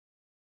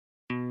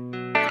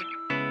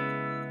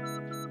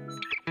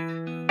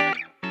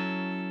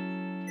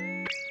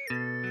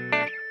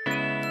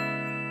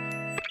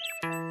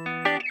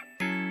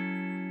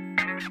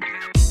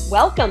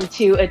Welcome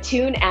to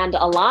Attune and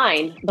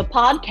Align, the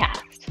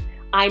podcast.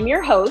 I'm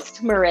your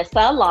host,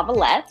 Marissa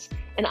Lavalette,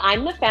 and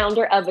I'm the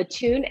founder of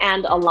Attune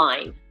and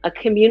Align, a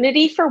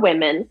community for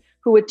women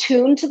who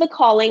attune to the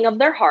calling of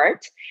their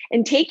heart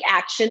and take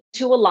action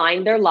to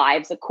align their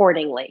lives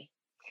accordingly.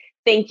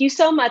 Thank you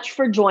so much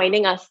for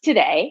joining us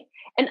today,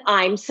 and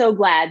I'm so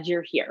glad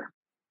you're here.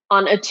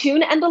 On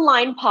Attune and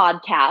Align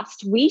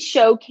podcast, we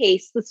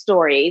showcase the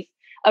stories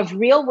of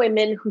real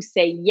women who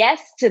say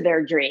yes to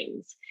their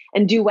dreams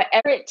and do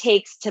whatever it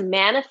takes to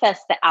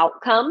manifest the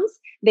outcomes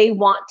they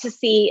want to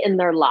see in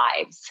their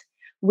lives.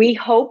 We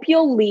hope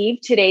you'll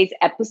leave today's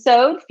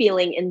episode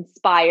feeling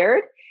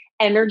inspired,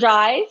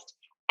 energized,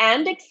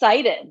 and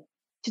excited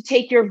to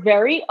take your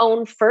very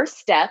own first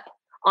step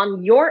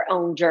on your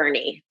own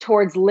journey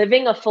towards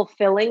living a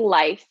fulfilling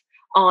life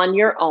on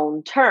your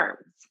own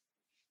terms.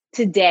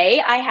 Today,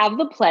 I have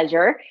the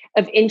pleasure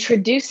of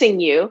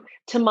introducing you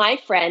to my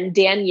friend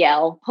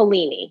Danielle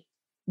Polini.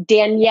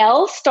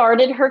 Danielle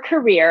started her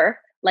career,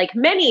 like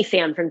many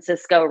San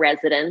Francisco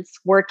residents,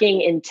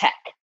 working in tech.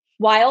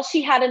 While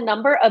she had a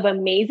number of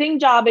amazing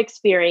job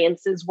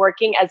experiences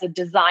working as a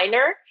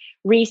designer,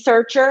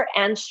 researcher,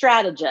 and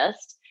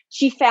strategist,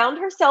 she found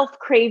herself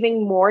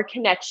craving more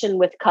connection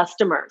with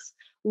customers,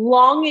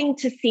 longing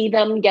to see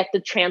them get the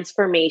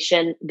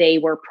transformation they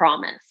were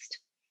promised.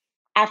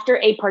 After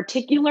a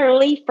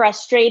particularly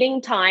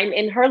frustrating time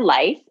in her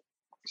life,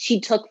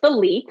 she took the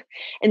leap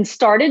and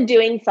started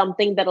doing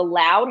something that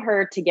allowed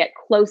her to get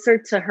closer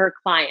to her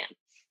clients.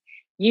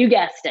 You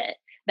guessed it.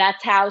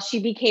 That's how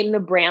she became the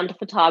brand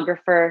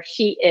photographer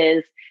she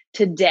is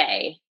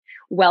today.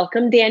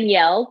 Welcome,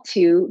 Danielle,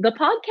 to the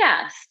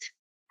podcast.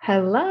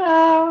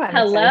 Hello.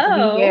 I'm excited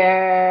to be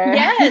here.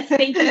 Yes,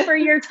 thank you for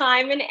your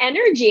time and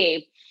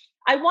energy.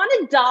 I want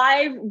to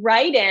dive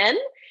right in.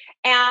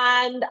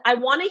 And I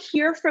want to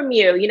hear from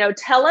you.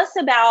 Tell us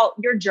about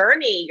your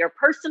journey, your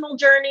personal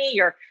journey,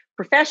 your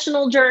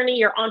professional journey,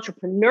 your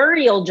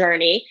entrepreneurial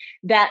journey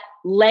that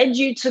led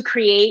you to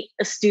create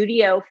a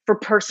studio for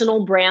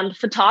personal brand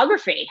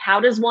photography. How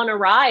does one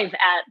arrive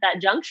at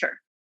that juncture?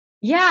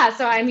 Yeah.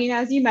 So,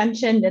 as you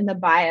mentioned in the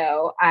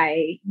bio,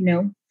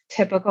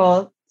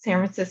 typical San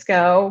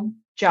Francisco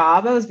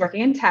job. I was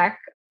working in tech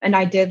and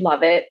I did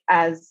love it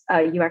as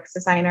a UX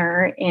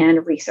designer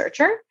and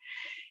researcher.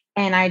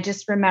 And I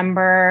just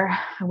remember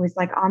I was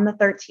like on the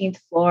 13th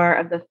floor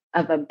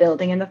of a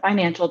building in the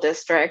financial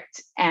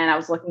district. And I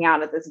was looking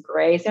out at this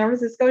gray San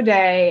Francisco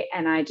day.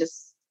 And I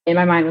just, in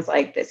my mind was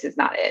like, this is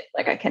not it.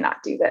 Like, I cannot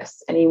do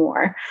this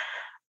anymore,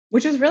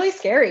 which was really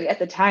scary at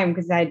the time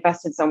because I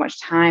invested so much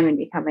time in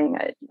becoming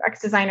a UX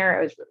designer.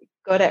 I was really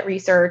good at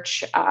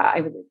research. I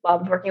really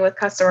loved working with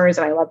customers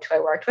and I loved who I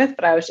worked with,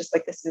 but I was just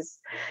like, this is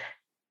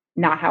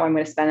not how I'm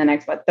going to spend the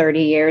next,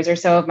 30 years or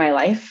so of my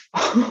life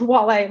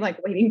while I'm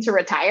waiting to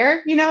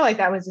retire,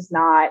 that was just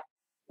not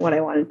what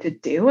I wanted to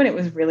do. And it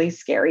was really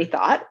scary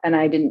thought. And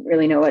I didn't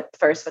really know at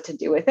first what to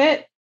do with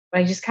it. But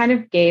I just kind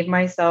of gave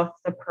myself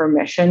the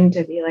permission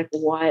to be like,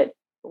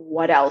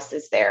 what else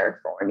is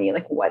there for me?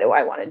 Like, what do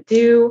I want to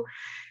do?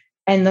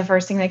 And the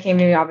first thing that came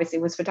to me obviously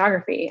was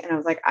photography. And I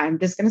was like, I'm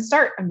just going to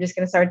start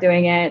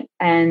doing it.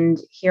 And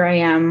here I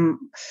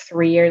am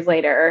 3 years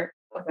later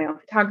with my own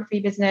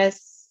photography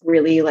business,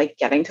 really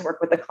getting to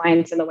work with the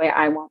clients in the way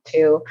I want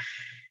to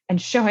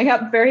and showing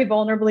up very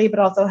vulnerably, but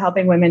also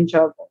helping women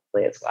show up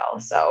vulnerably as well.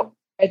 So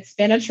it's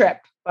been a trip,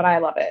 but I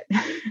love it.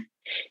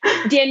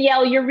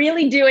 Danielle, you're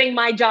really doing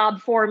my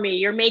job for me.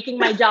 You're making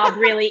my job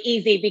really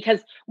easy because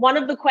one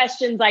of the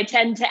questions I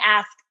tend to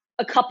ask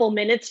a couple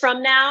minutes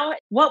from now,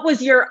 what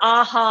was your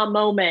aha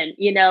moment?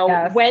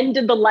 Yes. When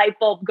did the light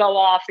bulb go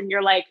off and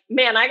you're like,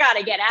 man, I got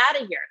to get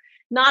out of here.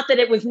 Not that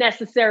it was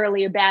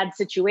necessarily a bad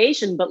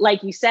situation, but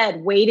like you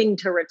said, waiting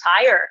to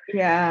retire.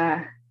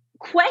 Yeah.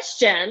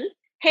 Question,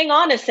 hang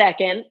on a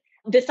second.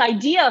 This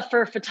idea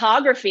for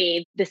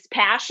photography, this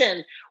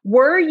passion,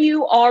 were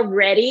you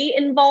already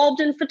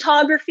involved in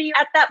photography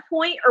at that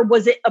point? Or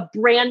was it a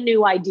brand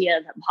new idea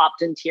that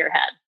popped into your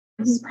head?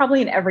 This is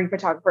probably in every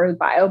photographer's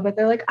bio, but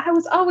they're like, I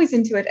was always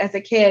into it as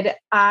a kid.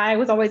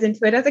 But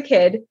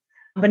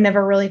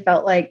never really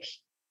felt like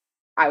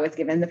I was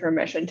given the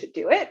permission to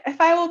do it,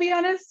 if I will be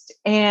honest.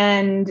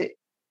 And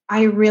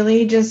I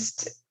really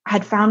just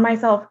had found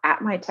myself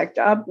at my tech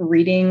job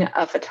reading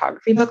a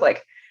photography book,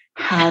 like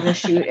how to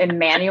shoot in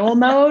manual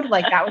mode.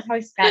 That was how I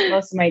spent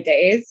most of my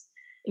days.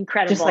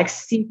 Incredible.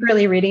 Just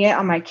secretly reading it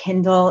on my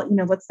Kindle,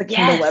 what's the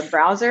Kindle web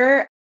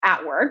browser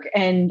at work.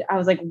 And I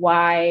was like,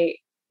 why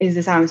is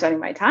this how I'm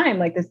spending my time?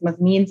 This must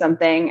mean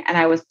something. And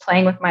I was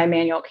playing with my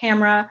manual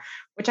camera,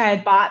 which I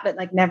had bought, but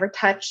never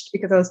touched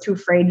because I was too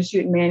afraid to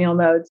shoot in manual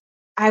modes.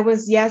 I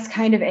was,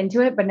 kind of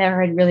into it, but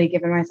never had really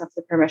given myself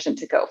the permission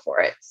to go for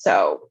it.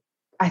 So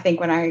I think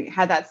when I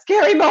had that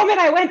scary moment,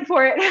 I went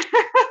for it.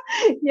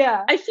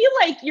 Yeah. I feel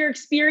like your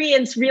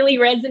experience really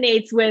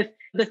resonates with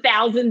the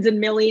thousands and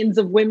millions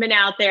of women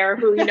out there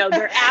who,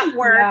 they're at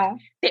work,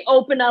 they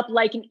open up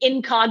an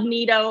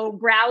incognito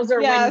browser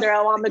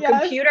window on the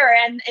computer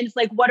and it's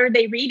like, what are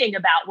they reading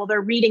about? Well,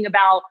 they're reading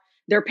about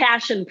their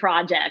passion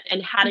project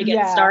and how to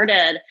get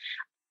started.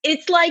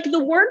 It's like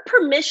the word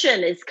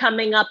permission is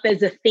coming up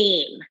as a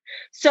theme.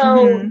 So,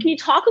 Mhm. can you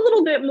talk a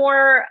little bit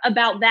more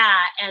about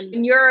that? And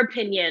in your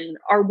opinion,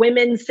 are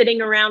women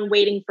sitting around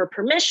waiting for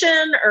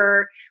permission,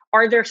 or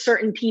are there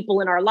certain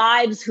people in our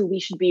lives who we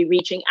should be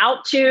reaching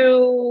out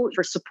to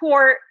for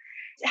support?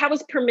 How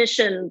is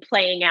permission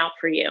playing out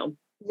for you?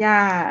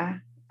 Yeah,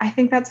 I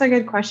think that's a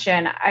good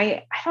question.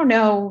 I don't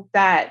know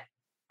that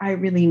I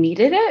really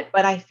needed it,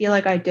 but I feel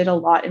like I did a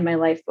lot in my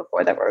life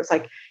before that where it was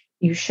like,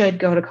 you should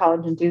go to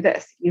college and do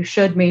this. You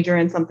should major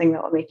in something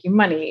that will make you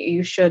money.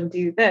 You should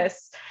do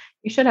this.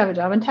 You should have a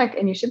job in tech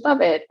and you should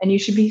love it. And you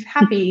should be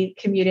happy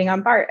commuting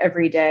on BART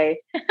every day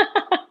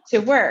to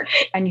work.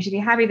 And you should be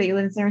happy that you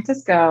live in San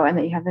Francisco and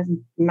that you have this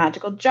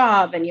magical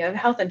job and you have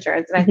health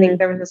insurance. And I think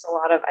there was just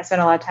I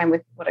spent a lot of time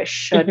with what I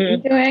should be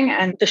doing.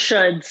 And The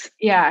shoulds.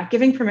 yeah,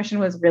 giving permission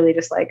was really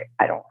just like,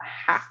 I don't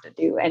have to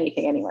do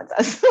anything anyone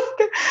says.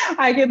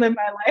 I can live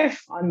my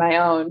life on my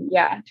own,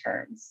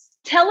 terms.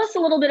 Tell us a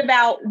little bit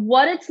about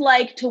what it's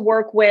like to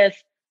work with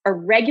a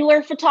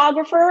regular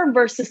photographer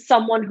versus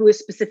someone who is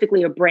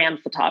specifically a brand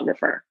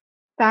photographer.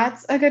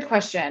 That's a good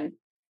question.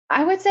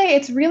 I would say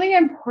it's really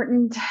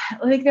important.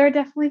 Like, there are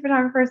definitely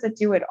photographers that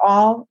do it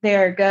all.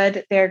 They're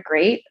good, they're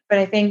great. But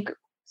I think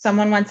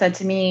someone once said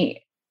to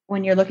me,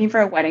 when you're looking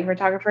for a wedding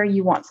photographer,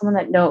 you want someone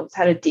that knows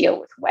how to deal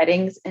with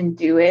weddings and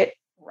do it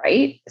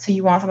right. So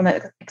you want someone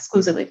that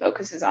exclusively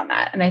focuses on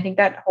that. And I think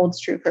that holds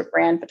true for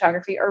brand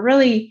photography or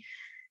really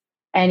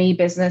any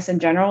business in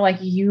general. Like,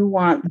 you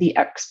want the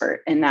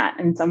expert in that,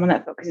 and someone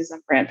that focuses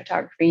on brand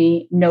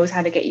photography knows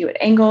how to get you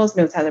at angles,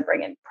 knows how to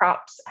bring in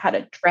props, how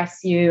to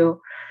dress you,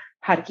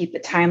 how to keep the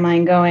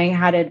timeline going,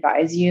 how to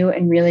advise you,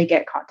 and really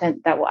get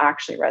content that will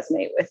actually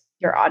resonate with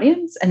your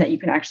audience and that you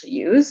can actually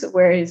use.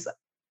 Whereas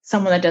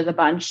someone that does a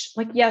bunch,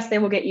 like, yes, they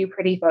will get you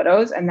pretty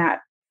photos and that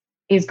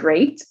is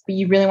great, but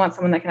you really want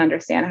someone that can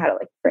understand how to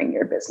like bring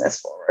your business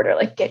forward or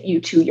like get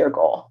you to your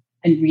goal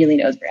and really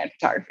knows brand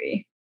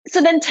photography. So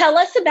then tell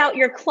us about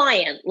your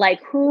client.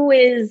 Like, who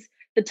is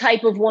the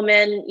type of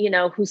woman,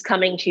 who's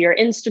coming to your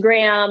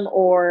Instagram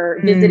or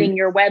visiting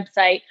your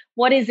website?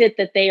 What is it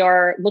that they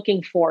are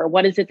looking for?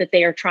 What is it that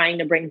they are trying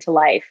to bring to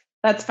life?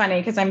 That's funny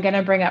because I'm going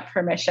to bring up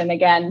permission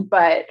again,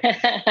 but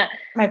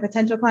my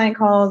potential client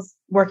calls,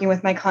 working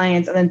with my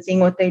clients and then seeing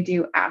what they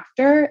do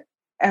after.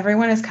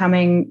 Everyone is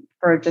coming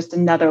for just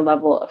another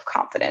level of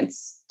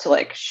confidence to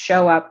like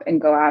show up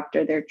and go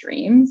after their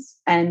dreams.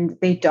 And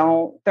they're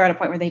at a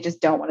point where they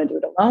just don't want to do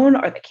it alone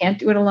or they can't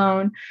do it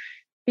alone,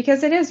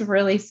 because it is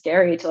really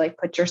scary to like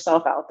put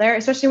yourself out there,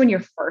 especially when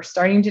you're first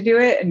starting to do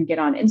it and get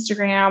on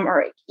Instagram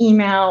or like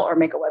email or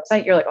make a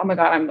website. You're like, oh my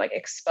God, I'm like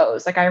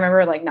exposed. Like, I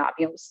remember like not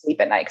being able to sleep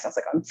at night because I was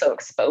like, I'm so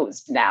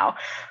exposed now.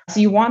 So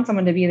you want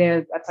someone to be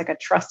there that's like a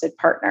trusted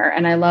partner.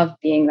 And I love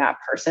being that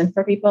person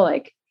for people.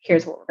 Like,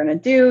 here's what we're going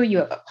to do. You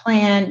have a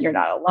plan. You're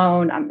not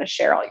alone. I'm going to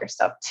share all your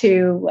stuff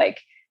too.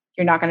 Like,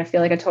 you're not going to feel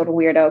like a total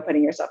weirdo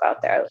putting yourself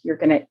out there. You're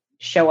going to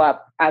show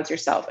up as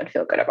yourself and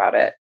feel good about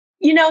it.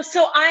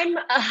 So I'm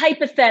a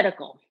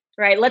hypothetical,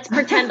 right? Let's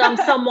pretend I'm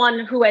someone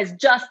who has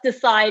just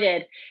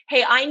decided,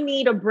 hey, I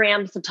need a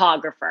brand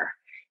photographer,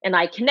 and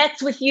I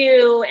connect with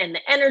you and the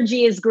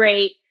energy is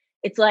great.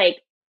 It's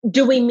like,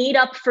 do we meet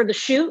up for the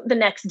shoot the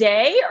next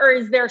day, or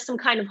is there some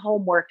kind of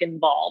homework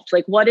involved?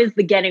 Like, what is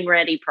the getting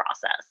ready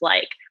process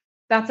like?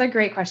 That's a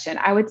great question.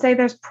 I would say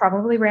there's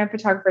probably brand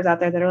photographers out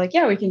there that are like,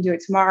 yeah, we can do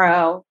it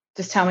tomorrow.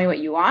 Just tell me what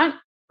you want.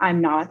 I'm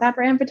not that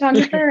brand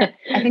photographer.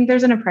 I think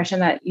there's an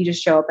impression that you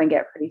just show up and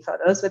get pretty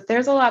photos, but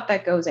there's a lot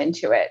that goes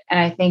into it. And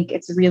I think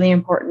it's really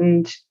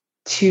important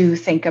to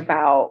think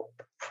about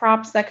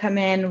props that come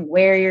in,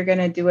 where you're going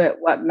to do it,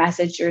 what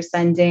message you're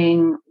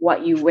sending,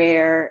 what you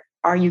wear.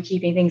 Are you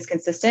keeping things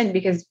consistent?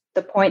 Because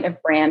the point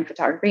of brand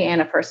photography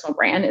and a personal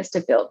brand is to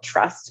build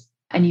trust.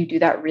 And you do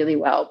that really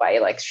well by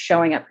like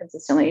showing up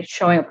consistently,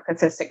 showing up with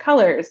consistent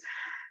colors,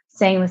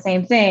 saying the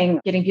same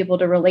thing, getting people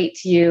to relate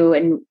to you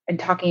and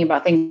talking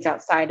about things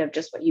outside of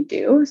just what you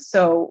do.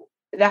 So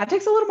that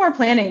takes a little more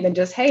planning than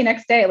just, hey,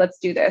 next day, let's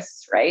do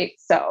this, right?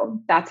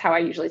 So that's how I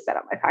usually set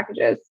up my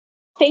packages.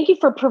 Thank you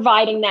for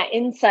providing that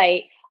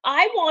insight.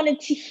 I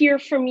wanted to hear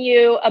from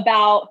you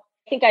about,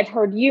 I think I've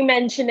heard you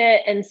mention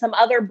it and some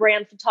other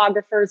brand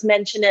photographers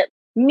mention it.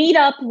 Meet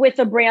up with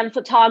a brand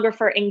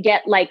photographer and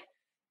get like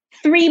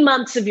 3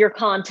 months of your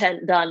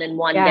content done in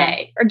one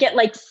day, or get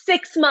like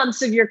 6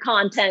 months of your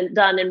content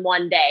done in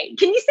one day.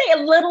 Can you say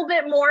a little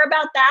bit more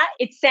about that?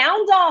 It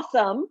sounds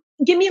awesome.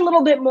 Give me a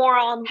little bit more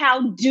on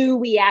how do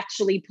we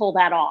actually pull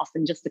that off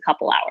in just a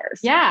couple hours?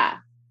 Yeah,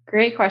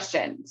 great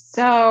question.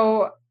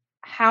 So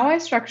how I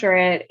structure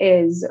it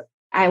is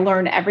I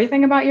learn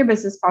everything about your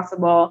business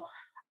possible.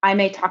 I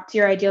may talk to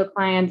your ideal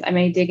clients. I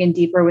may dig in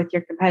deeper with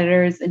your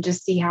competitors and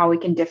just see how we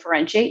can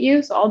differentiate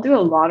you. So I'll do a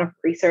lot of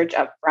research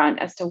up front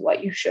as to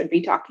what you should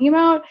be talking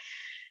about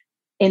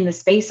in the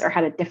space or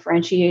how to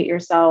differentiate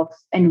yourself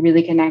and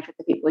really connect with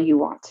the people you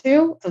want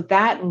to. So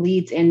that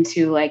leads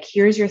into like,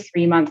 here's your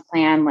 3-month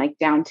plan, like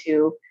down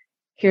to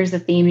here's the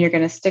theme you're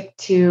going to stick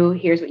to.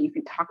 Here's what you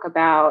can talk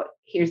about.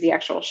 Here's the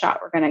actual shot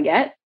we're going to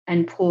get,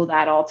 and pull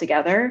that all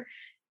together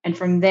And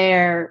from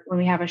there, when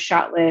we have a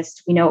shot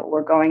list, we know what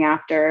we're going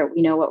after.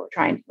 We know what we're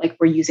trying, like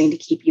we're using to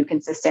keep you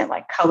consistent,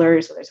 like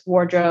colors, whether it's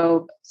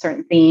wardrobe,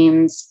 certain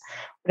themes,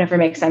 whatever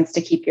makes sense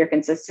to keep your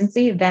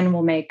consistency. Then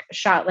we'll make a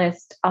shot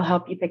list. I'll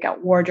help you pick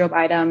out wardrobe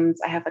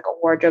items. I have like a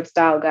wardrobe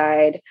style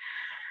guide.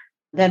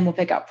 Then we'll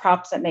pick out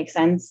props that make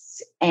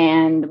sense,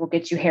 and we'll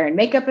get you hair and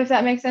makeup if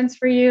that makes sense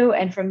for you.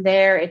 And from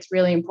there, it's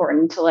really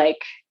important to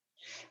like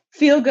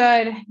feel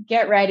good,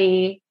 get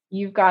ready.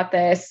 You've got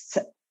this.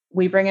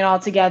 We bring it all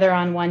together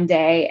on one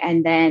day,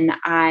 and then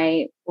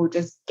I will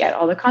just get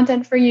all the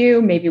content for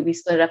you. Maybe we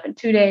split it up in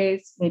 2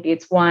 days, maybe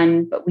it's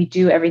one, but we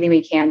do everything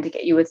we can to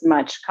get you as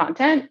much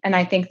content. And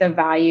I think the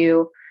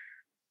value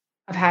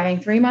of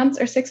having 3 months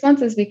or 6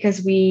 months is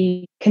because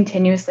we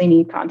continuously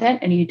need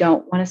content, and you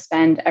don't want to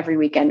spend every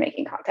weekend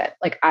making content.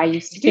 Like I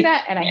used to do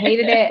that and I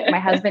hated it. My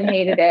husband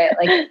hated it.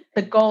 Like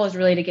the goal is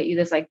really to get you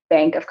this like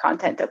bank of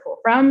content to pull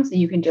from, so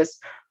you can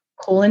just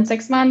pull in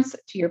 6 months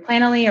to your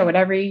Planoly or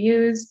whatever you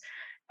use,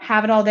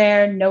 have it all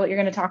there, know what you're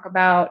going to talk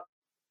about,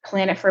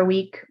 plan it for a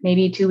week,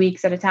 maybe 2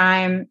 weeks at a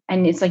time.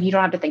 And it's like, you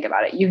don't have to think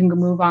about it. You can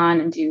move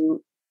on and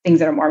do things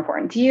that are more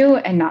important to you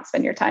and not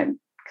spend your time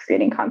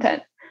creating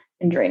content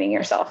and draining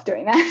yourself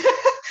doing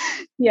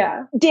that.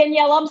 Yeah.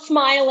 Danielle, I'm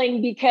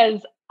smiling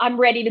because I'm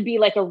ready to be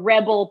like a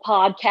rebel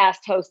podcast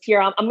host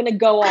here. I'm going to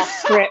go off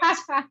script.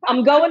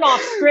 I'm going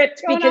off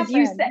script because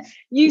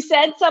you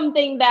said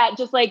something that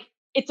just like,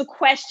 it's a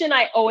question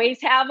I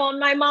always have on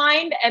my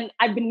mind. And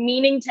I've been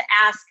meaning to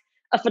ask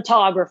a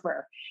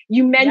photographer.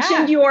 You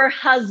mentioned your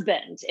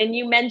husband, and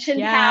you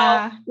mentioned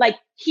how like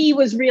he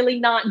was really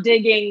not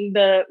digging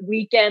the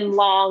weekend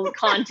long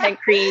content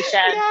creation.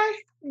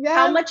 Yes.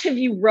 How much have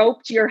you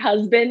roped your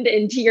husband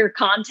into your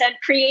content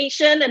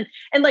creation?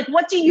 And like,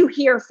 what do you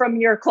hear from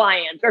your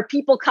clients? Are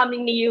people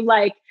coming to you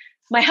like,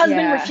 my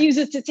husband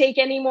refuses to take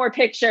any more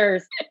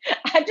pictures?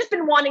 I've just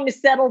been wanting to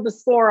settle the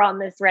score on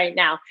this right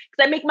now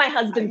because I make my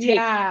husband take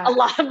a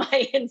lot of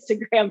my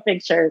Instagram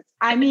pictures.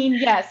 I mean,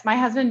 yes, my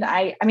husband,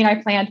 I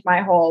planned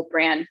my whole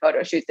brand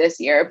photo shoot this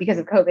year because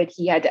of COVID.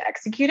 He had to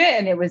execute it.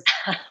 And it was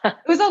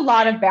a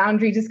lot of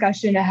boundary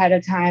discussion ahead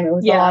of time. It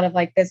was a lot of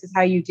like, this is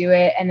how you do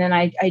it. And then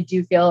I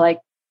do feel like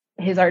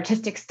his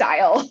artistic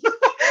style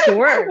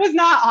was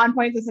not on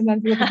point. So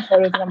sometimes we look at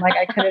photos and I'm like,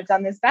 I could have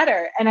done this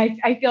better. And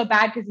I feel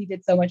bad because he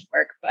did so much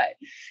work. But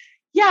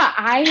yeah,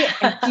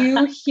 I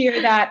do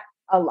hear that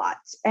a lot.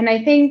 And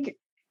I think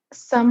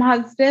some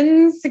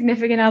husbands,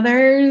 significant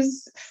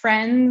others,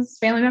 friends,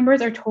 family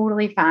members are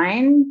totally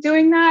fine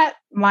doing that.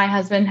 My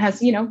husband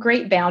has,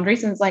 great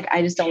boundaries, and it's like,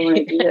 I just don't want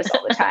to do this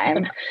all the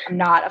time. I'm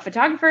not a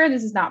photographer.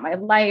 This is not my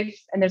life.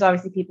 And there's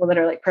obviously people that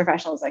are like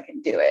professionals that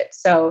can do it.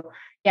 So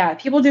yeah,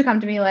 people do come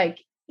to me like,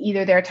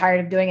 either they're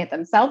tired of doing it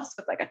themselves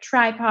with like a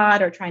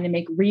tripod or trying to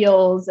make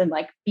reels and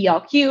like be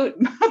all cute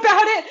about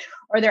it,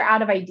 or they're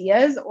out of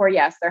ideas, or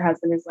yes, their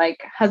husband is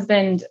like,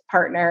 husband,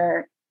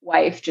 partner,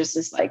 wife, just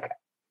is like,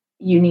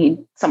 you need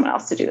someone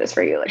else to do this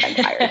for you. Like, I'm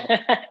tired.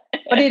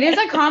 But it is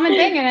a common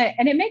thing.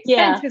 And it makes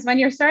sense because when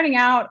you're starting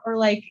out, or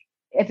like,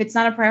 if it's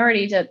not a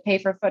priority to pay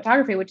for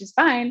photography, which is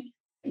fine,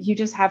 you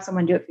just have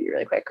someone do it for you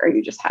really quick, or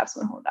you just have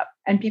someone hold it up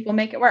and people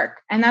make it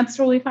work. And that's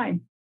totally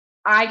fine.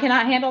 I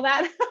cannot handle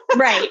that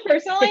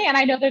personally. And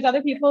I know there's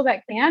other people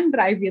that can, but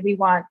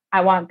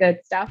I want good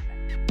stuff.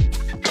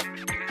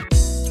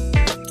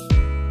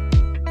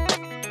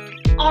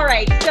 All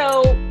right.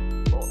 So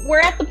we're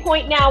at the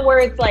point now where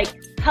it's like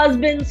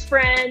husbands,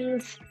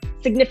 friends,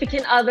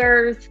 significant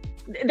others,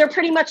 they're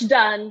pretty much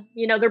done.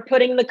 They're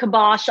putting the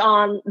kibosh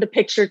on the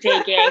picture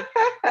taking.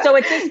 So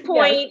at this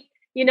point,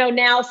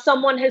 now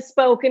someone has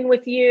spoken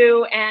with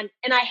you, and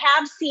I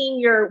have seen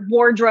your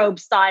wardrobe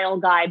style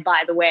guide,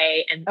 by the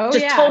way, and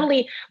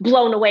totally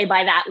blown away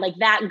by that. Like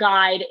that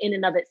guide in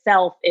and of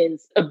itself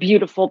is a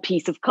beautiful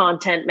piece of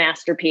content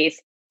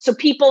masterpiece. So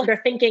people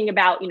are thinking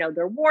about,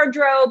 their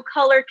wardrobe,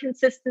 color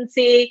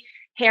consistency,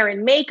 hair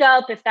and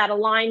makeup, if that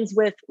aligns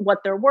with what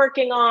they're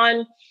working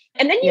on.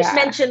 And then you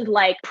mentioned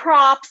like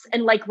props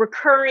and like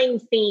recurring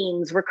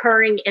themes,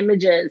 recurring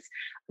images.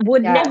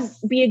 Would now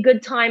be a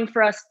good time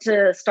for us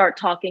to start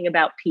talking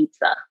about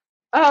pizza?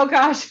 Oh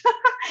gosh.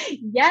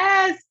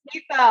 Yes.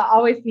 Pizza,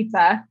 always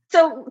pizza.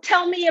 So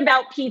tell me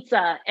about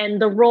pizza and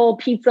the role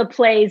pizza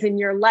plays in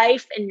your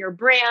life and your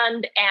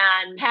brand,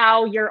 and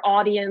how your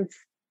audience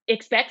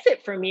expects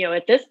it from you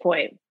at this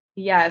point.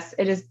 Yes,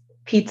 it is.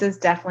 Pizza is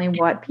definitely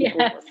what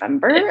people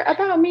remember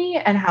about me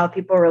and how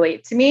people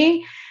relate to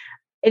me.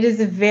 It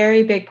is a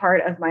very big part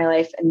of my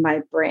life and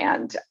my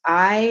brand.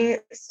 I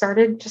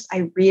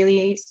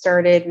really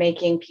started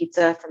making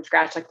pizza from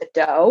scratch, like the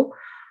dough,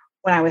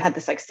 when I had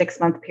this like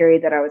 6-month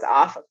period that I was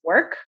off of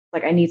work.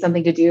 Like I need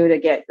something to do to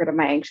get rid of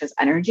my anxious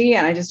energy.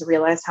 And I just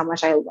realized how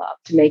much I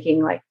loved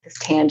making like this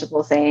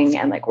tangible thing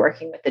and like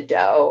working with the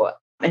dough.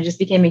 And it just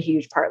became a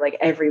huge part. Like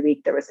every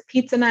week there was a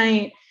pizza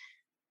night.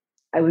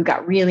 We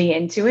got really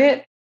into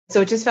it.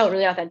 So it just felt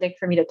really authentic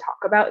for me to talk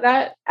about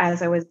that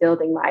as I was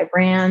building my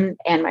brand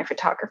and my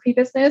photography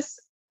business.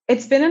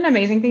 It's been an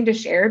amazing thing to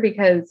share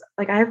because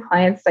like I have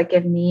clients that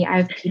I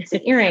have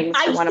pizza earrings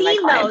for I've one of my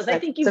seen clients. those. I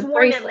think you've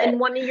worn them in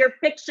one of your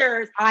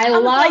pictures. I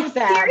love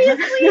them.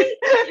 Seriously?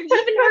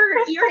 Even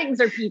her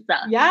earrings are pizza.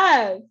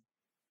 Yes.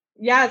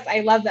 Yes, I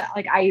love that.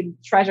 Like I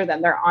treasure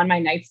them. They're on my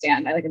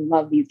nightstand. I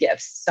love these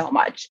gifts so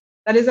much.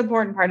 That is an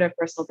important part of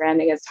personal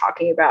branding, is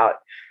talking about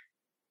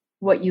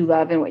what you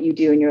love and what you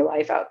do in your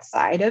life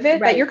outside of it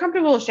that you're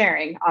comfortable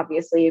sharing,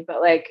 obviously. But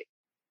like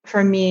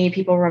for me,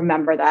 people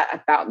remember that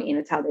about me, and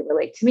it's how they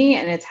relate to me.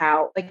 And it's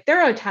how, like,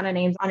 there are a ton of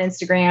names on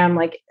Instagram.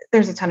 Like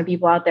there's a ton of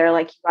people out there,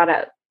 like you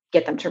gotta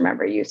get them to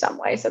remember you some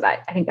way. So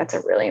that I think that's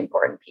a really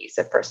important piece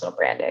of personal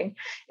branding,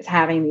 is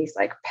having these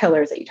like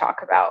pillars that you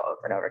talk about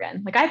over and over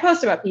again. Like I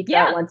post about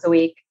pizza once a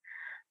week.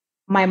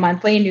 My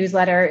monthly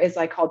newsletter is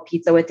like called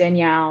Pizza with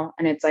Danielle.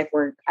 And it's like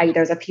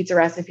there's a pizza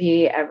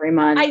recipe every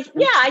month. I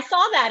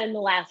saw that in the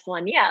last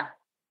one. Yeah.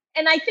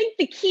 And I think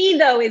the key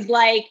though is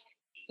like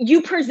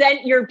you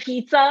present your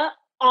pizza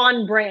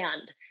on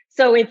brand.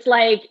 So it's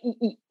like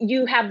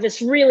you have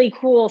this really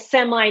cool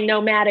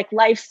semi-nomadic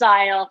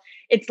lifestyle.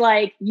 It's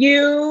like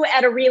you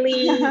at a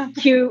really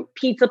cute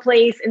pizza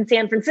place in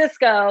San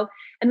Francisco.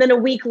 And then a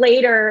week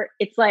later,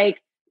 it's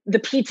like the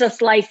pizza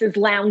slices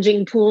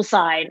lounging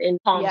poolside in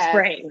Palm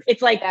Springs.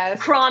 It's like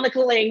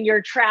chronicling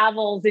your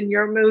travels and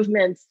your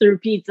movements through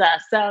pizza.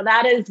 So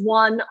that is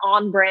one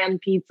on-brand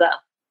pizza.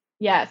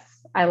 Yes,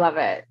 I love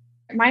it.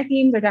 My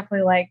themes are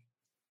definitely like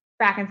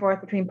back and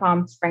forth between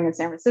Palm Springs and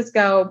San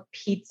Francisco,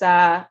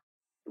 pizza,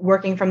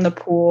 working from the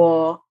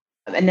pool,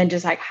 and then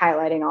just like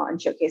highlighting all and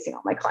showcasing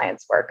all my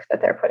clients' work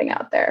that they're putting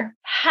out there.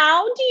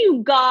 How do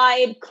you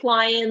guide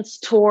clients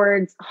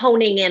towards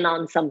honing in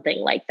on something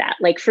like that?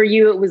 Like for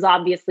you, it was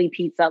obviously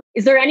pizza.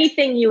 Is there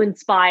anything you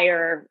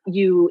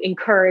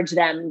encourage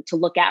them to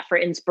look at for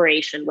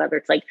inspiration, whether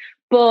it's like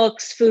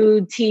books,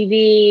 food,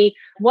 TV?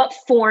 What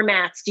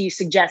formats do you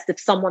suggest if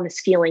someone is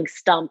feeling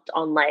stumped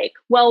on like,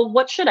 well,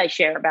 what should I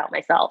share about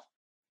myself?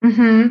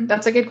 Mm-hmm.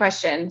 That's a good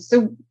question.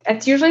 So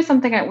it's usually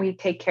something that we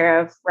take care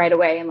of right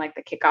away in like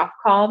the kickoff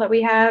call that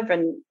we have.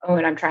 And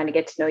when I'm trying to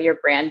get to know your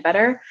brand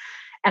better.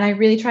 And I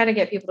really try to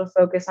get people to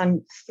focus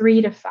on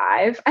 3 to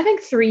 5. I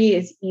think 3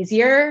 is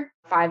easier.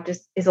 5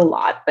 just is a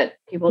lot, but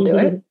people do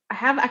it. I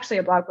have actually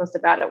a blog post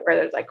about it where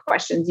there's like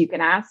questions you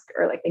can ask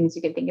or like things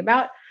you can think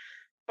about.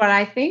 But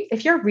I think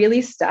if you're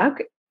really stuck,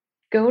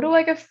 go to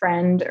like a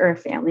friend or a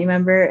family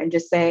member and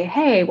just say,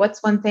 hey,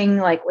 what's one thing,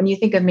 like when you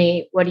think of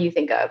me, what do you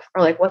think of?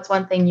 Or like, what's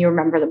one thing you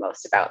remember the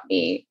most about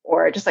me?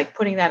 Or just like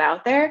putting that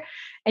out there,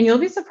 and you'll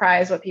be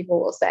surprised what people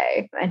will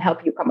say and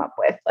help you come up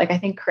with. Like, I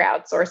think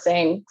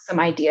crowdsourcing some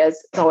ideas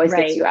always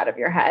gets you out of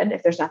your head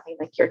if there's nothing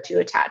like you're too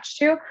attached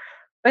to.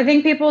 But I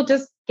think people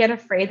just get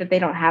afraid that they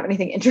don't have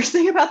anything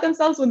interesting about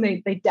themselves when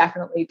they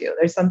definitely do.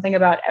 There's something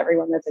about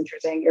everyone that's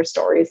interesting. Your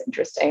story is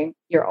interesting.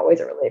 You're always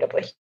a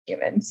relatable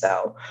human.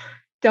 So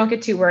don't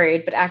get too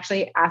worried, but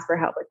actually ask for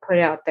help. Like put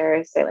it out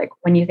there. Say like,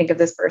 when you think of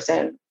this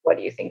person, what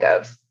do you think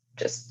of?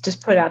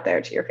 Just put it out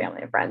there to your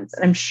family and friends.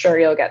 And I'm sure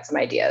you'll get some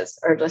ideas,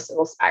 or just it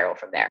will spiral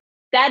from there.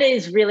 That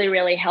is really,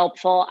 really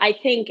helpful. I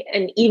think,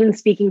 and even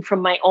speaking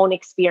from my own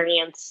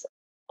experience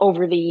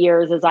over the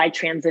years, as I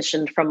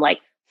transitioned from like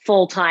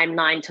full-time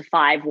 9 to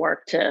 5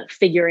 work to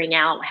figuring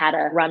out how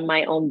to run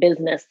my own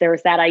business, there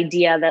was that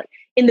idea that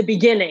in the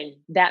beginning,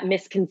 that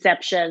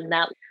misconception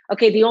that,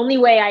 okay, the only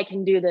way I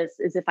can do this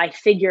is if I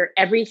figure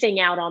everything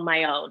out on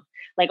my own.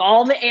 Like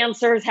all the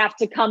answers have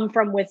to come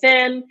from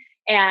within,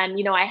 and,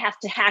 you know, I have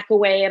to hack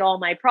away at all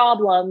my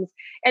problems.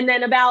 And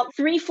then about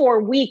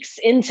 3-4 weeks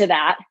into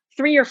that,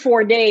 3 or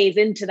 4 days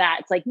into that,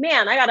 it's like,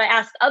 man, I got to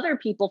ask other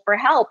people for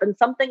help and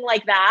something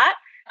like that.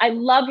 I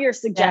love your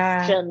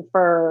suggestion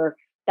for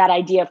that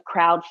idea of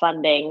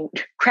crowdfunding.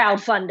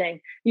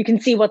 You can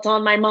see what's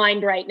on my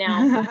mind right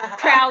now.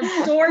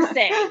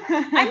 Crowdsourcing.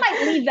 I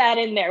might leave that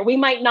in there. We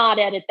might not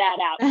edit that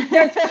out.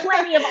 There's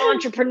plenty of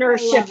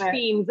entrepreneurship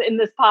themes in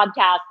this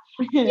podcast.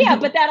 Yeah,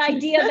 but that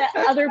idea that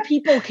other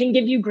people can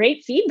give you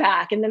great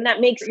feedback, and then that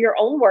makes your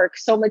own work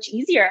so much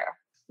easier.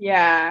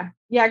 Yeah.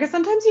 Yeah. Because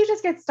sometimes you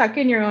just get stuck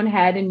in your own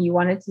head and you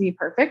want it to be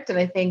perfect. And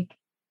I think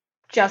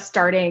just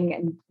starting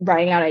and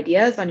writing out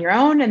ideas on your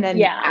own and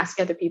then ask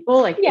other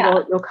people, like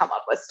you'll come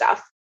up with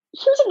stuff.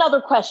 Here's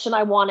another question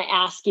I want to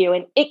ask you,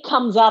 and it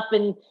comes up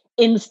in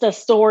Insta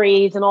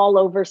stories and all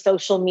over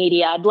social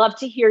media. I'd love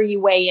to hear you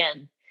weigh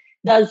in.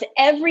 Does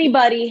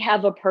everybody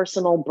have a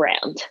personal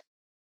brand?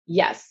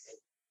 Yes.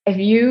 If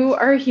you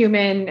are a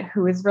human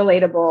who is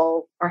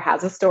relatable or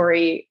has a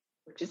story,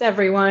 which is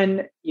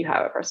everyone, you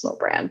have a personal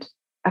brand.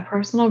 A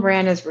personal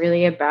brand is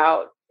really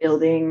about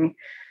building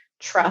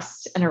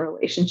trust and a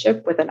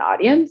relationship with an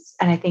audience.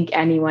 And I think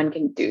anyone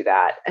can do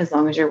that as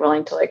long as you're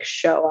willing to like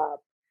show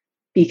up,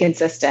 be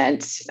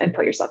consistent, and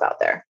put yourself out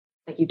there.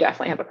 Like you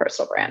definitely have a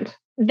personal brand.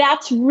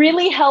 That's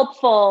really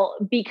helpful,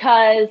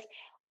 because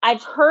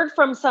I've heard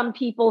from some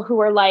people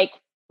who are like,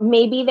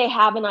 maybe they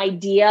have an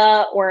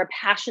idea or a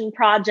passion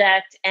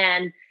project,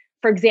 and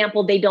for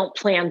example, they don't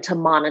plan to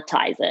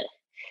monetize it.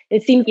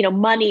 It seems,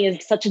 money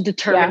is such a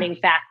determining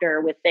factor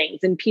with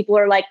things. And people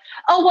are like,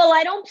 oh, well,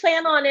 I don't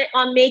plan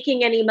on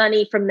making any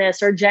money from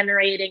this or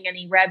generating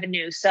any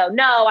revenue. So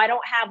no, I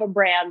don't have a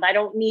brand. I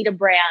don't need a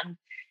brand.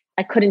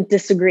 I couldn't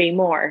disagree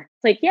more.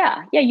 It's like,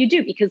 yeah, you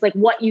do. Because like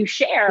what you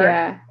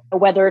share,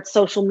 whether it's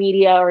social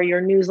media or your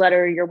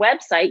newsletter or your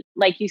website,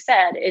 like you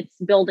said, it's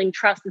building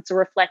trust. It's a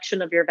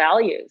reflection of your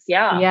values.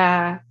 Yeah.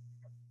 Yeah.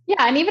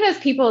 Yeah. And even as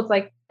people, it's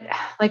like,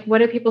 what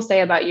do people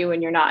say about you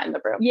when you're not in the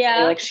room?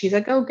 Yeah. Like she's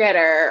a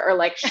go-getter, or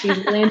like she's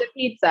really into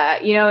pizza.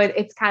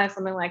 It's kind of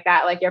something like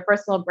that. Like your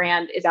personal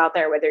brand is out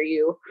there, whether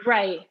you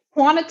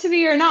want it to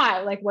be or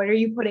not. Like, what are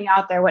you putting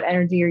out there? What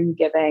energy are you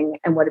giving?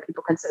 And what do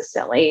people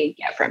consistently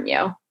get from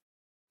you?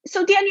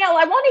 So Danielle,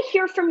 I want to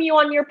hear from you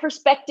on your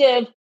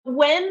perspective.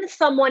 When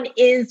someone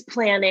is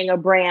planning a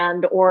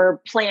brand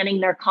or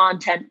planning their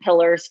content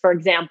pillars, for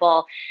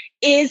example,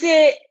 is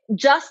it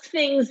just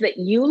things that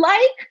you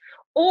like?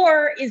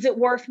 Or is it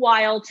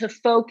worthwhile to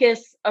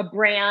focus a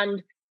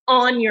brand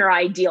on your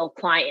ideal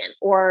client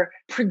or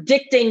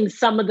predicting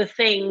some of the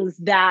things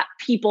that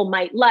people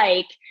might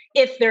like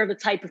if they're the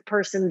type of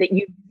person that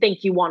you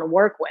think you want to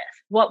work with?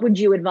 What would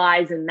you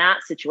advise in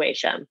that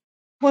situation?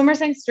 When we're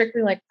saying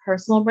strictly like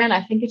personal brand,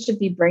 I think it should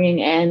be bringing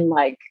in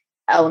like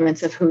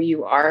elements of who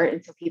you are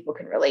and so people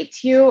can relate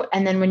to you.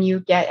 And then when you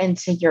get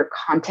into your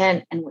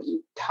content and what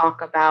you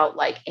talk about,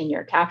 like in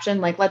your caption,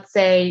 like let's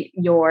say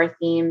your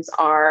themes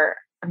are,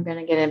 I'm going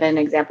to give an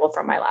example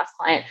from my last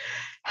client,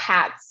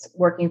 hats,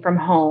 working from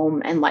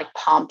home, and like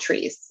palm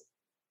trees.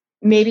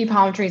 Maybe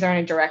palm trees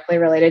aren't directly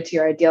related to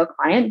your ideal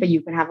client, but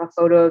you can have a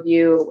photo of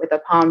you with a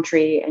palm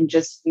tree and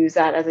just use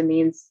that as a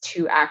means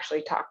to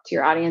actually talk to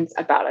your audience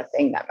about a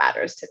thing that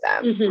matters to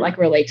them, like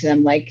relate to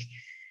them, like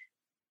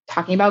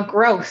talking about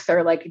growth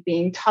or like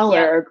being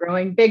taller or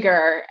growing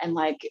bigger, and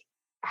like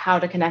how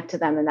to connect to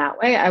them in that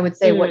way. I would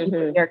say what you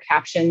put in your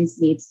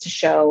captions needs to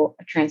show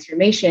a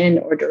transformation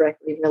or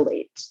directly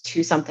relate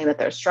to something that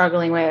they're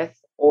struggling with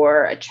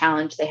or a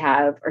challenge they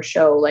have, or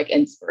show like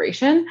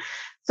inspiration.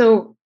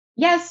 So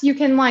yes, you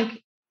can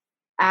like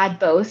add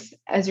both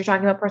as you're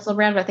talking about personal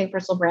brand, but I think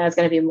personal brand is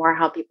going to be more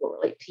how people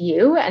relate to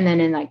you. And then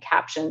in like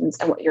captions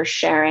and what you're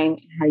sharing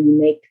and how you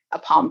make a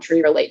palm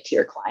tree relate to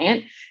your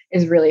client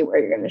is really where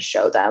you're going to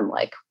show them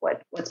like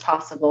what's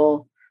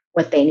possible,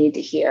 what they need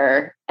to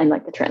hear, and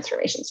like the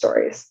transformation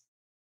stories.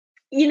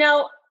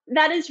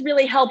 That is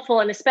really helpful.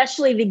 And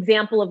especially the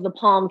example of the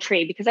palm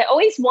tree, because I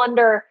always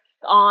wonder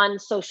on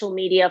social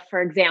media,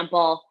 for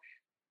example,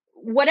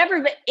 whatever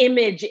the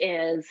image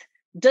is,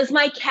 does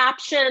my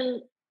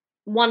caption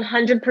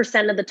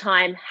 100% of the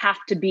time have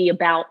to be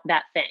about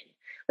that thing?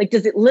 Like,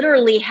 does it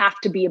literally have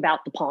to be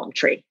about the palm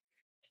tree?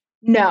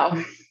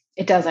 No,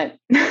 it doesn't.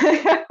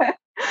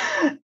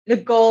 The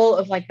goal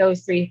of like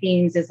those three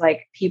themes is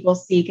like people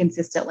see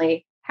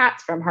consistently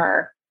hats from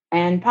her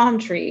and palm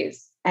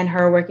trees and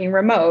her working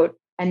remote.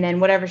 And then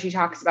whatever she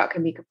talks about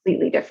can be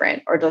completely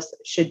different, or just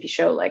should be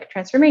show like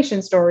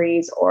transformation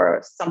stories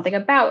or something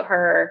about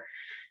her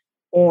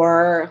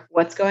or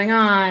what's going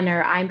on,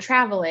 or I'm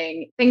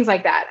traveling, things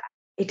like that.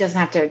 It doesn't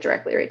have to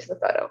directly relate to the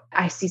photo.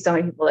 I see so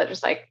many people that are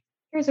just like,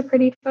 here's a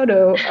pretty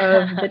photo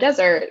of the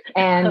desert.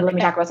 And let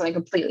me talk about something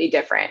completely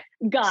different.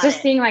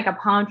 Just seeing like a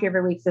palm tree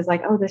every week says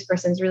like, oh, this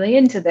person's really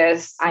into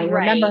this. I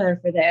remember her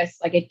for this.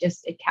 Like it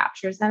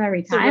captures them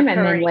every time.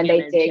 And then when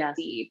they dig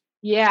deep,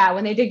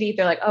 when they dig deep,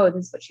 they're like, oh,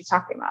 this is what she's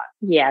talking about.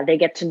 Yeah, they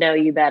get to know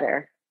you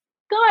better.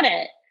 Got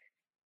it.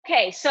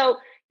 Okay, so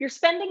you're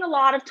spending a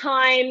lot of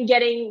time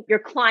getting your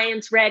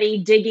clients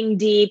ready, digging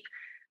deep,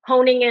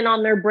 honing in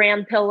on their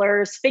brand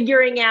pillars,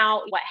 figuring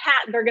out what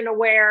hat they're going to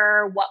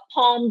wear, what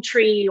palm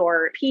tree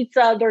or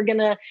pizza they're going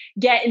to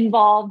get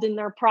involved in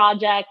their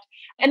project.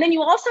 And then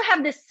you also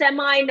have this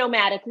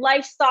semi-nomadic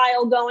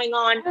lifestyle going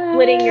on,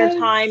 splitting your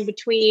time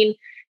between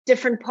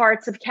different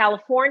parts of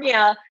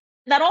California.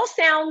 That all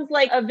sounds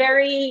like a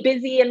very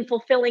busy and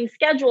fulfilling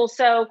schedule.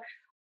 So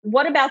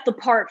what about the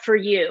part for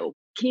you?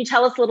 Can you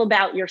tell us a little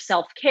about your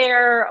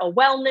self-care, a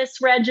wellness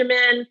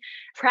regimen,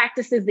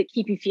 practices that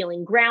keep you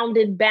feeling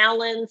grounded,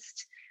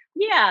 balanced?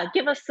 Yeah,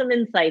 give us some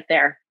insight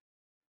there.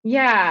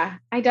 Yeah,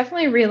 I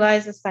definitely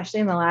realized,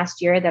 especially in the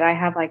last year, that I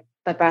have like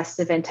the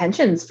best of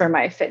intentions for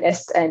my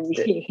fitness and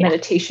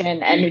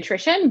meditation and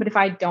nutrition. But if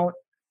I don't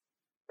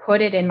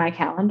put it in my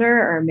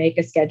calendar or make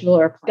a schedule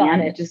or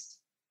plan, it just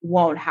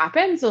won't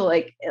happen. So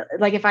like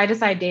if I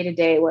decide day to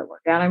day what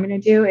workout I'm going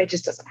to do, it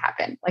just doesn't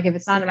happen. Like if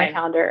it's not in my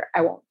calendar,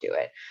 I won't do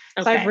it.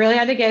 So I've really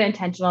had to get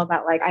intentional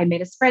about like, I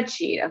made a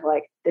spreadsheet of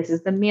like, this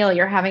is the meal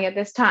you're having at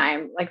this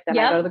time. Like then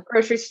I go to the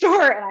grocery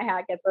store and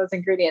I get those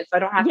ingredients. So I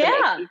don't have to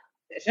make these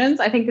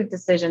decisions. I think the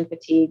decision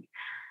fatigue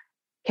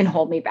can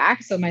hold me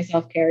back. So my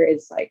self-care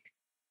is like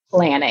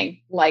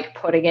planning, like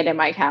putting it in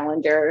my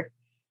calendar.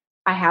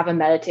 I have a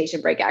meditation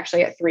break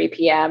actually at 3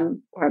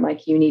 p.m. where I'm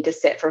like, you need to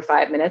sit for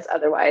 5 minutes.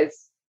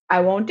 Otherwise I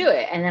won't do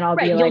it. And then I'll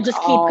be like, you'll just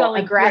keep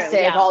going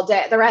aggressive all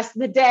day, the rest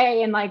of the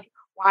day. And like,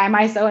 why am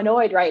I so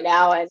annoyed right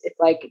now? And it's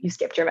like, you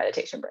skipped your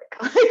meditation break.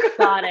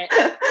 Got it.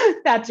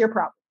 That's your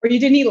problem. Or you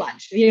didn't eat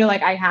lunch.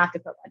 Like I have to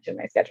put lunch in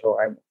my schedule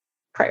or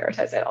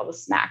prioritize it. I'll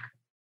just snack.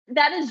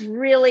 That is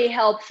really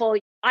helpful.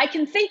 I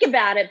can think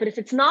about it, but if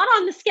it's not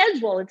on the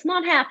schedule, it's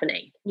not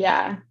happening.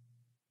 Yeah.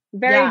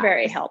 Very,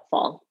 very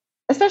helpful.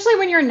 Especially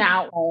when you're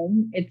now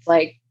home, it's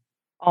like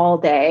all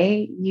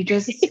day.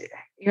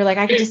 You're like,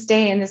 I could just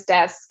stay in this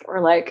desk,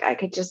 or like, I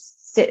could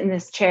just sit in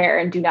this chair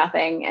and do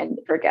nothing, and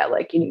forget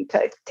like you need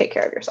to take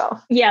care of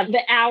yourself. Yeah.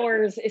 The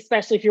hours,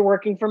 especially if you're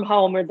working from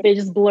home, or they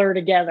just blur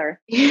together.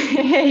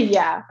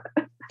 Yeah.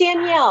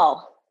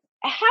 Danielle,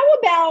 how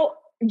about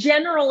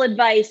general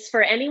advice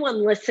for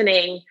anyone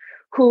listening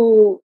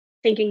who,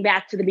 thinking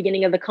back to the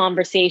beginning of the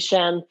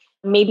conversation,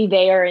 maybe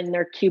they are in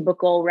their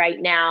cubicle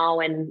right now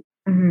and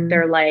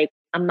they're like,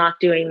 I'm not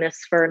doing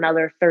this for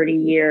another 30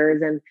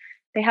 years. And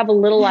they have a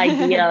little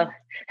idea.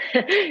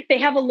 They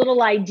have a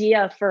little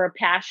idea for a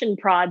passion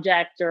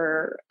project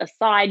or a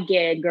side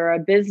gig or a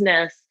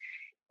business.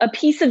 A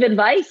piece of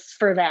advice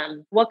for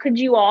them. What could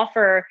you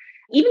offer,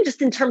 even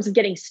just in terms of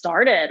getting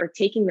started or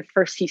taking the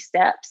first few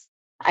steps?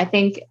 I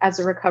think as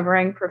a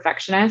recovering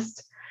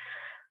perfectionist,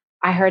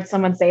 I heard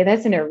someone say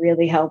this and it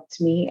really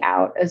helped me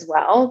out as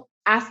well.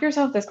 Ask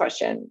yourself this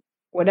question: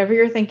 whatever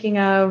you're thinking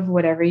of,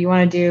 whatever you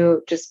want to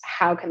do, just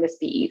how can this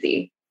be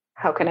easy?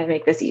 How can I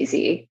make this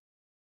easy?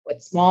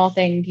 What small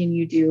thing can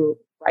you do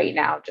right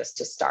now just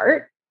to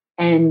start?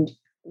 And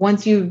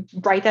once you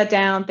write that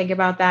down, think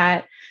about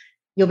that,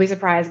 you'll be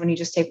surprised when you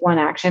just take one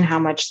action, how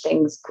much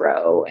things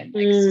grow and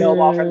like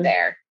snowball from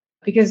there.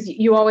 Because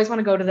you always want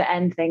to go to the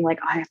end thing, like,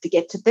 oh, I have to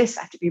get to this.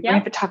 I have to be a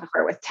brand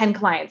photographer with 10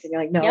 clients. And you're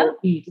like, no,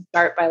 you need to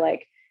start by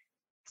like,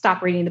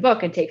 stop reading the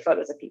book and take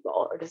photos of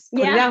people, or just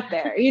put it out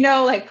there,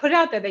 like put it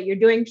out there that you're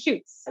doing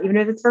shoots, even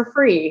if it's for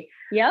free.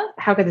 Yeah.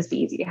 How could this be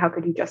easy? How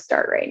could you just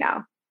start right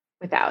now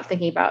without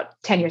thinking about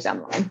 10 years down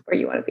the line where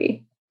you want to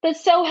be?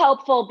 That's so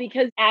helpful,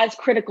 because as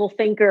critical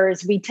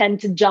thinkers, we tend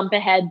to jump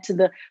ahead to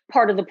the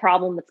part of the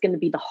problem that's going to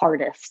be the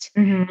hardest.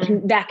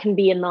 And that can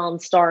be a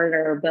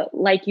non-starter. But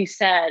like you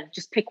said,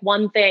 just pick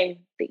one thing,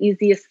 the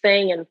easiest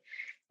thing,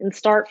 and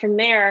start from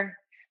there.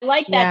 I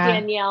like that,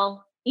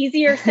 Danielle.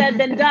 Easier said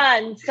than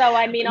done. So,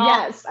 I mean,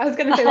 yes, I was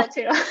going to say that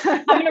too.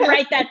 I'm going to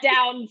write that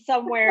down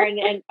somewhere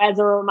and as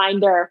a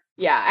reminder.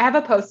 Yeah, I have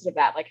a post of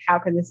that. Like, how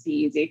can this be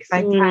easy? Because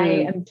I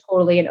am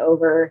totally an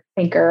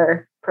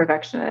overthinker,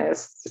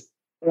 perfectionist,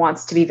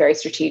 wants to be very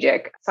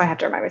strategic. So I have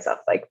to remind myself,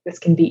 like, this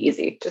can be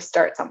easy. Just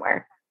start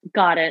somewhere.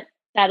 Got it.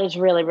 That is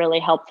really,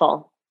 really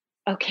helpful.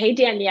 Okay,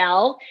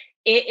 Danielle,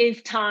 it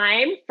is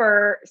time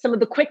for some of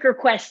the quicker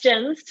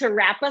questions to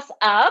wrap us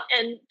up.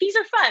 And these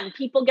are fun.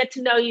 People get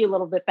to know you a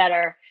little bit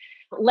better.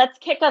 Let's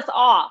kick us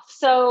off.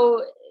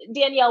 So,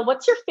 Danielle,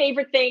 what's your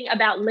favorite thing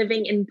about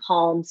living in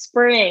Palm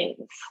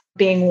Springs?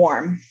 Being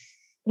warm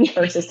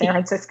versus San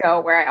Francisco,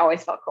 where I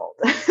always felt cold.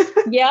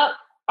 Yep.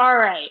 All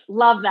right.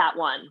 Love that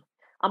one.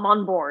 I'm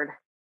on board.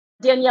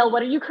 Danielle,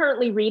 what are you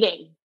currently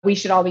reading? We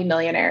Should All Be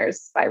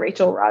Millionaires by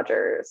Rachel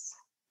Rogers.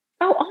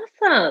 Oh,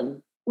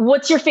 awesome.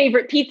 What's your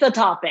favorite pizza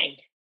topping?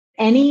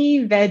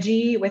 Any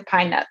veggie with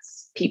pine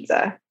nuts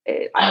pizza.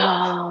 Kale,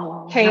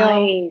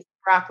 nice.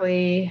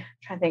 broccoli. I'm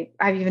trying to think.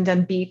 I've even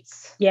done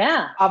beets.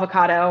 Yeah.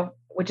 Avocado,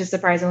 which is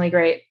surprisingly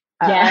great.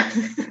 Yes.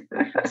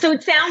 So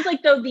it sounds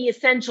like, though, the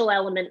essential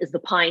element is the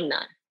pine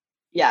nut.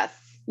 Yes.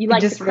 You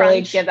like just to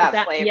really give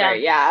that flavor.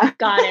 Yeah.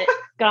 Got it.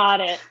 Got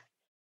it.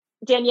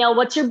 Danielle,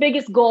 what's your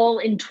biggest goal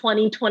in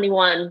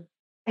 2021?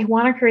 I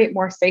want to create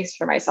more space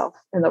for myself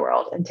in the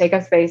world and take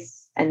up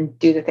space and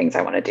do the things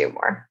I want to do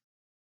more.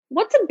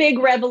 What's a big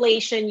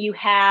revelation you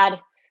had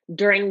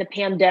during the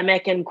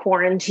pandemic and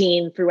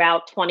quarantine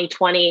throughout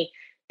 2020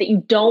 that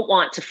you don't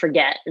want to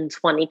forget in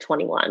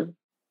 2021?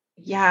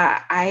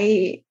 Yeah,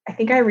 I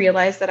think I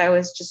realized that I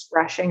was just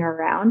rushing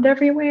around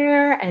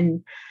everywhere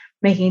and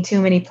making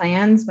too many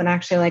plans, when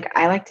actually, like,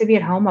 I like to be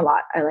at home a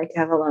lot. I like to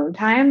have alone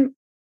time,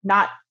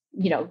 not,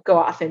 go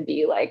off and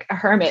be like a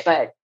hermit,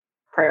 but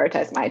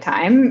prioritize my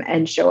time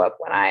and show up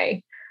when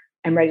I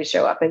am ready to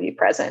show up and be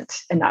present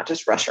and not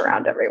just rush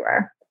around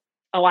everywhere.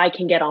 Oh, I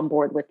can get on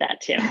board with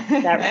that too.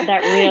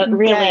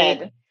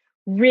 That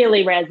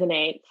really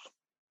resonates.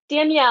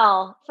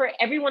 Danielle, for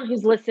everyone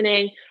who's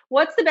listening,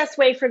 what's the best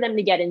way for them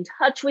to get in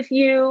touch with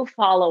you,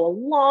 follow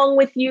along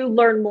with you,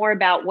 learn more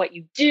about what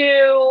you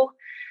do?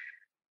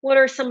 What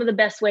are some of the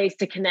best ways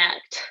to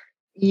connect?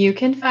 You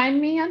can find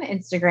me on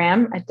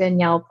Instagram at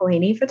Danielle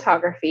Polini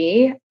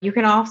Photography. You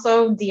can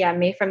also DM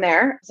me from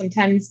there.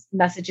 Sometimes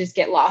messages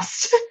get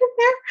lost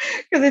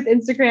because it's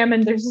Instagram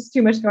and there's just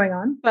too much going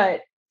on.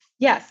 But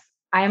yes,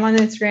 I am on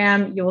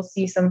Instagram. You will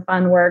see some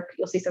fun work.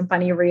 You'll see some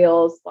funny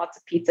reels, lots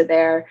of pizza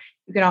there.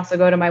 You can also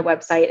go to my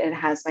website, and it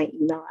has my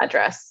email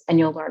address, and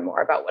you'll learn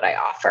more about what I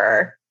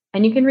offer.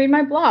 And you can read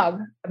my blog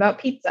about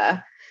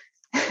pizza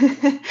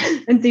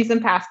and see some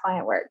past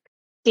client work.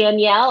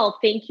 Danielle,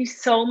 thank you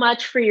so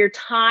much for your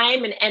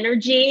time and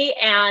energy.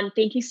 And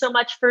thank you so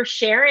much for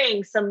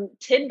sharing some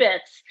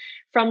tidbits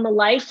from the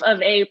life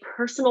of a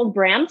personal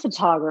brand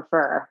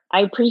photographer.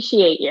 I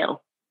appreciate you.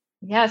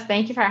 Yes,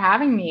 thank you for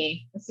having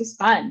me. This is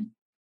fun.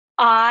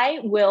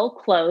 I will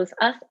close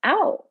us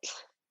out.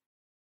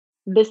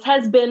 This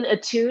has been a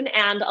Tune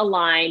and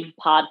Align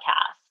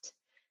podcast.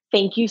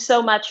 Thank you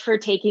so much for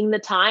taking the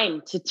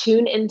time to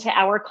tune into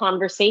our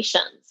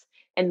conversations.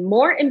 And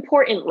more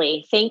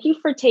importantly, thank you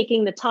for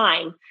taking the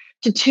time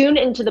to tune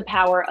into the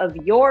power of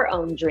your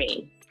own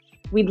dream.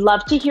 We'd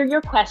love to hear your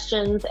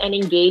questions and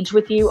engage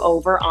with you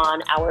over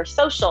on our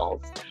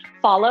socials.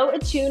 Follow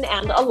Attune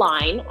and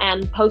Align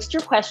and post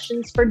your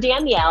questions for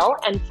Danielle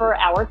and for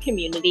our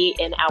community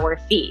in our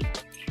feed.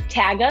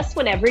 Tag us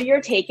whenever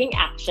you're taking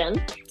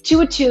action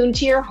to attune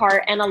to your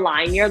heart and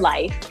align your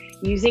life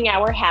using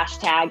our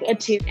hashtag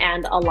Attune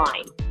and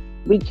Align.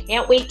 We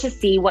can't wait to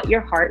see what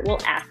your heart will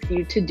ask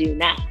you to do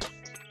next.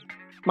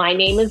 My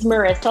name is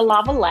Marissa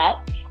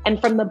Lavalette, and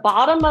from the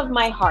bottom of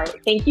my heart,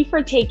 thank you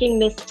for taking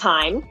this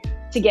time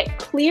to get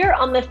clear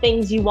on the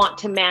things you want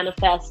to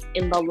manifest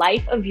in the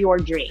life of your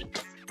dreams.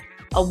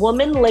 A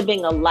woman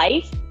living a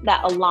life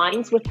that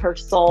aligns with her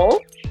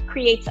soul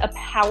creates a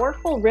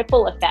powerful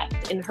ripple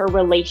effect in her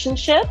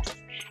relationships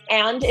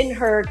and in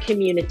her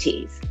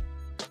communities.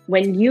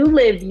 When you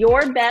live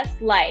your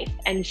best life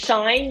and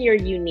shine your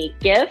unique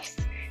gifts,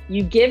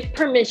 you give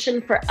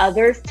permission for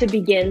others to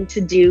begin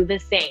to do the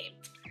same.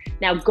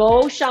 Now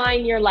go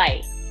shine your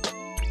light.